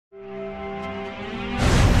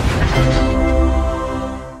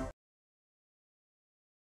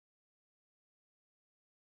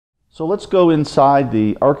So let's go inside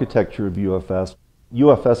the architecture of UFS.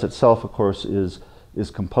 UFS itself, of course, is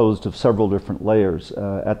composed of several different layers.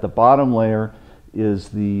 At the bottom layer is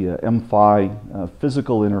the MFI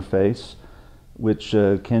physical interface, which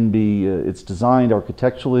can be, it's designed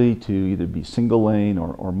architecturally to either be single lane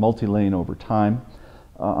or multi-lane over time.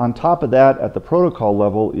 On top of that, at the protocol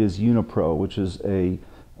level, is UniPro, which is a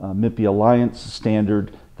MIPI Alliance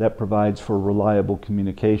standard that provides for reliable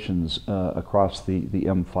communications across the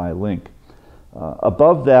MFI link.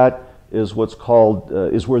 Above that is what's called,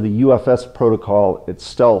 is where the UFS protocol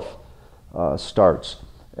itself starts.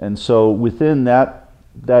 And so within that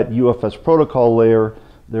UFS protocol layer,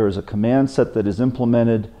 there is a command set that is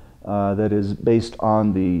implemented that is based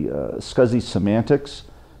on the SCSI semantics.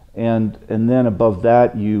 And then above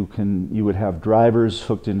that, you would have drivers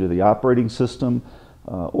hooked into the operating system,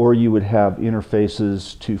 or you would have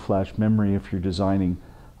interfaces to flash memory if you're designing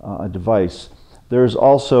a device. There's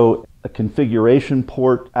also a configuration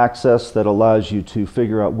port access that allows you to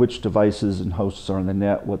figure out which devices and hosts are on the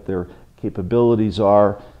net, what their capabilities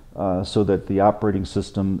are, so that the operating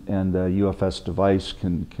system and the UFS device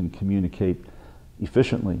can communicate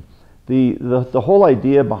efficiently. The whole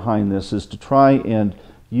idea behind this is to try and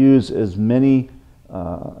use as many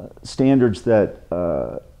standards that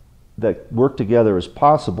work together as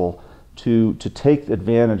possible to take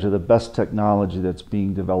advantage of the best technology that's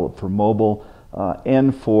being developed for mobile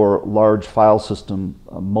and for large file system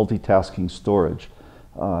multitasking storage,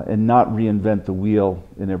 and not reinvent the wheel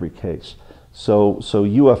in every case. So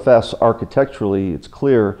UFS architecturally, it's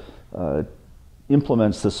clear,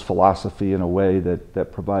 implements this philosophy in a way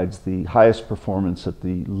that provides the highest performance at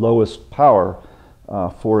the lowest power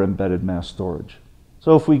for embedded mass storage.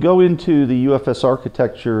 So if we go into the UFS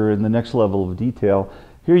architecture in the next level of detail,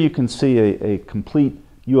 here you can see a complete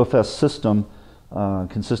UFS system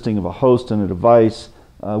consisting of a host and a device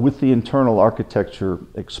with the internal architecture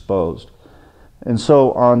exposed. And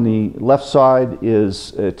so on the left side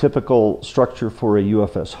is a typical structure for a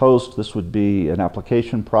UFS host. This would be an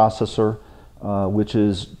application processor, which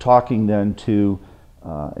is talking then to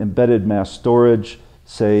embedded mass storage,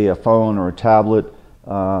 say a phone or a tablet,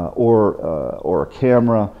 or a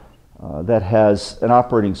camera that has an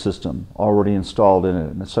operating system already installed in it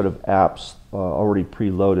and a set of apps already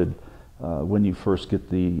preloaded when you first get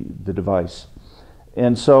the device.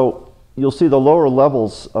 And so you'll see the lower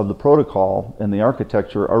levels of the protocol and the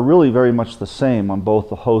architecture are really very much the same on both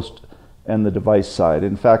the host and the device side.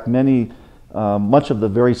 In fact, much of the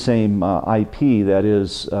very same IP, that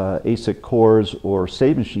is ASIC cores or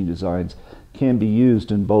save machine designs, can be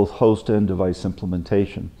used in both host and device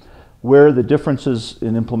implementation. Where the differences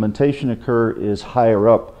in implementation occur is higher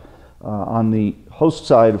up. On the host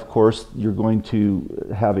side, of course, you're going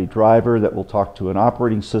to have a driver that will talk to an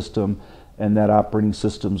operating system, and that operating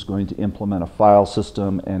system is going to implement a file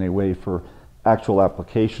system and a way for actual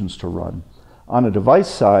applications to run. On a device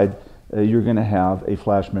side, you're going to have a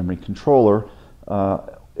flash memory controller,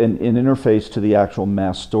 an interface to the actual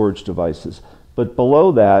mass storage devices. But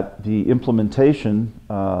below that, the implementation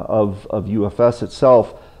of UFS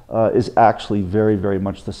itself is actually very, very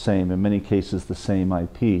much the same, in many cases the same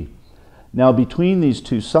IP. Now between these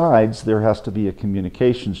two sides, there has to be a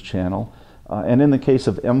communications channel, and in the case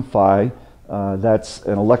of MFI, that's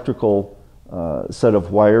an electrical set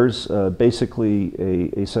of wires, basically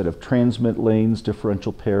a set of transmit lanes,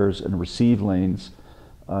 differential pairs, and receive lanes,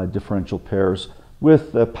 differential pairs,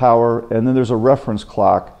 with power, and then there's a reference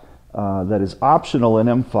clock that is optional in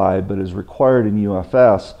MFI but is required in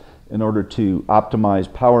UFS in order to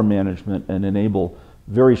optimize power management and enable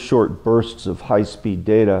very short bursts of high-speed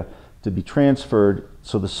data to be transferred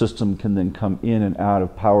so the system can then come in and out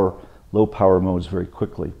of low power modes very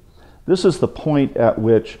quickly. This is the point at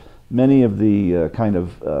which many of the kind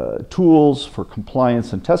of tools for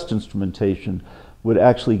compliance and test instrumentation would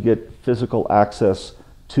actually get physical access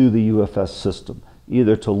to the UFS system,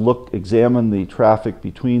 either to examine the traffic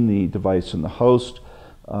between the device and the host,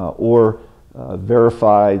 or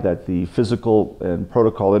verify that the physical and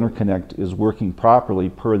protocol interconnect is working properly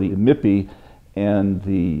per the MIPI and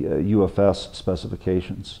the UFS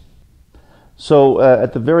specifications. So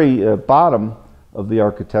at the very bottom of the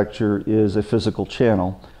architecture is a physical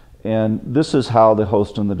channel, and this is how the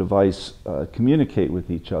host and the device communicate with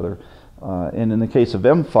each other. And in the case of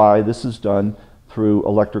MFI, this is done through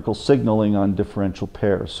electrical signaling on differential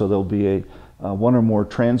pairs. So there'll be one or more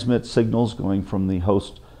transmit signals going from the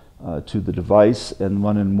host to the device, and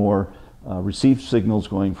one and more receive signals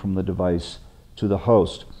going from the device to the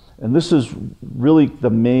host. And this is really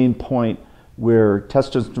the main point where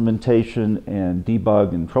test instrumentation and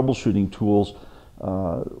debug and troubleshooting tools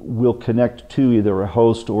will connect to either a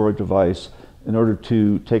host or a device in order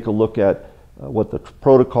to take a look at what the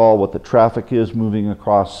protocol, what the traffic is moving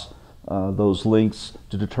across those links,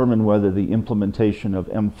 to determine whether the implementation of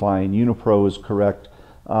MFI and UniPro is correct,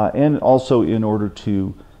 and also in order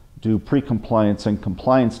to do pre-compliance and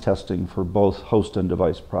compliance testing for both host and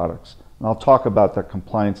device products. And I'll talk about that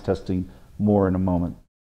compliance testing more in a moment.